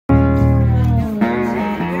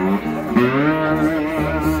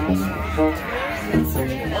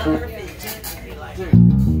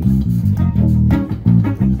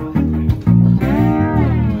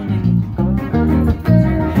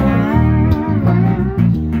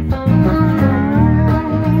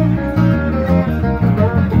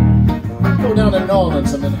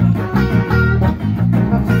once a minute.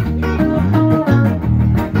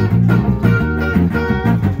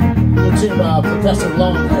 To Professor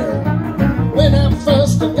Longhair. When I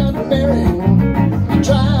first got married, I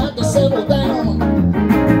tried to settle down.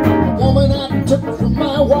 The woman I took for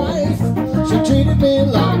my wife, she treated me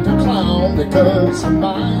like a clown because her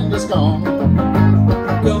mind is gone.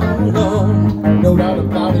 Gone, gone. No doubt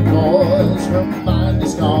about it, boys, her mind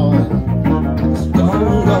is gone.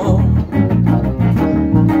 Gone, gone.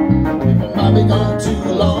 It might be gone too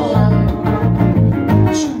long.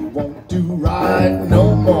 She won't do right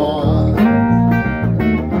no more.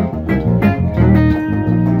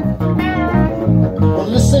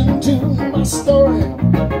 Listen to my story,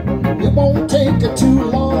 it won't take too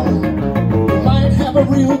long. You might have a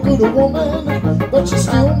real good woman, but you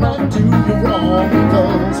still might do you wrong,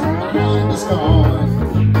 because her mind is gone.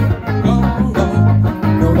 Gone,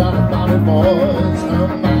 gone. No doubt about it, boys, her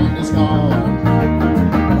mind is gone.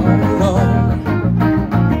 Gone, gone.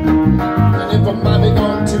 And if her mind be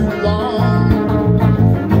gone too long,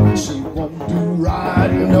 she won't do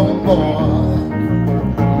right no more.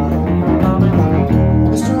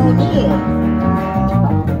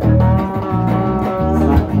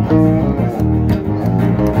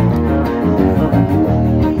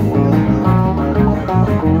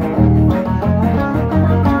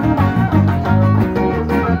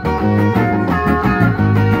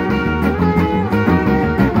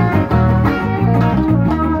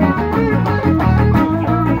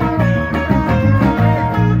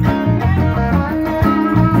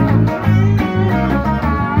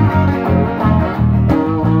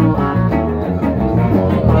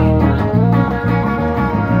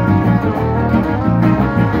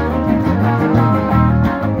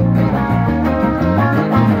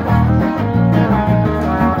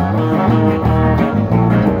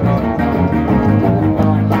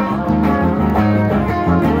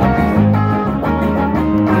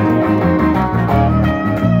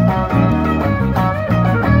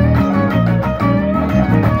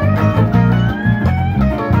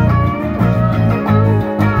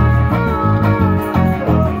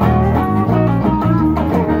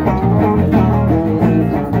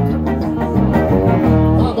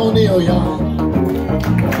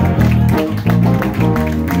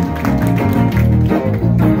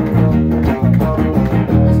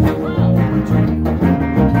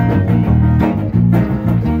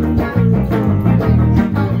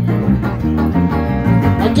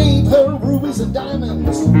 I gave her rubies and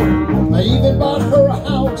diamonds, I even bought her a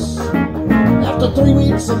house. After 3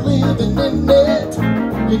 weeks of living in it,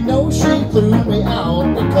 you know she threw me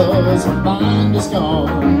out because her mind is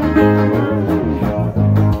gone.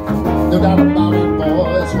 No doubt about it,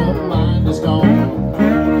 boys, her mind is gone.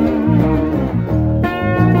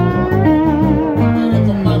 And if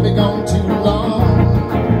her mind be gone too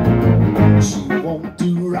long, she won't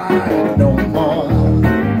do right no more.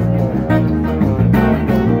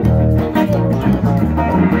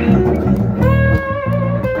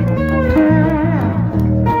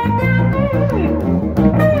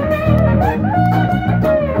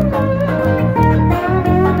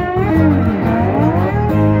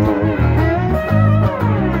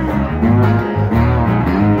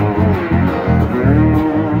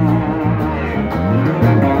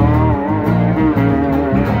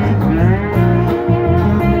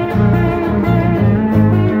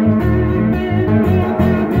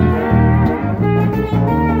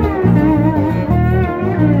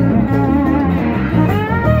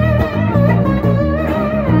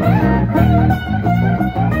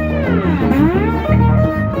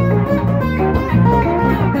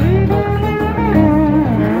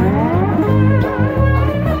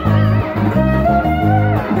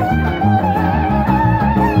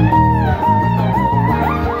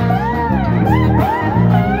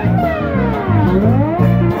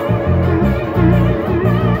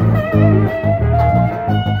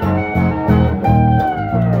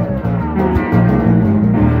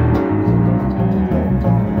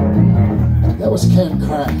 That was Ken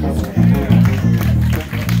Kraft.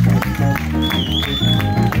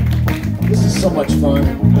 This is so much fun.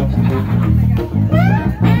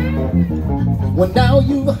 Well, now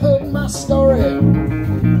you've heard my story,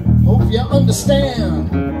 hope you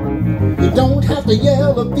understand. You don't have to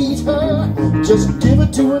yell or beat her, just give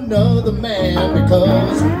it to another man,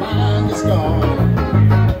 because her mind is gone.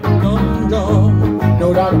 Gone, gone.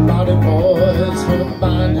 No doubt about it, boys, her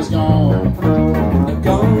mind is gone.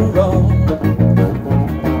 Gone, gone.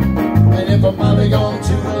 And if her mind be gone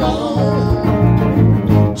too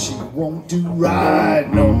long, she won't do right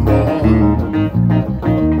no more.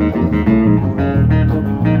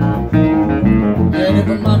 And if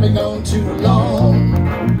her mind be gone too long,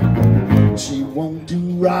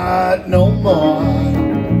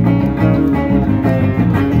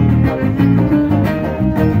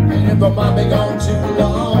 me gone too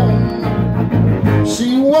long.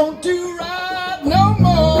 She won't do right no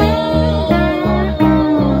more.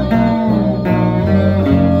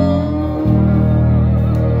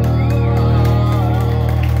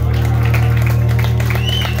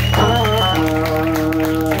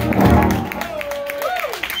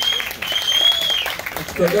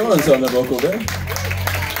 Craig Owens on the vocal there.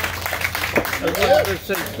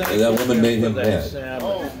 That woman made him mad.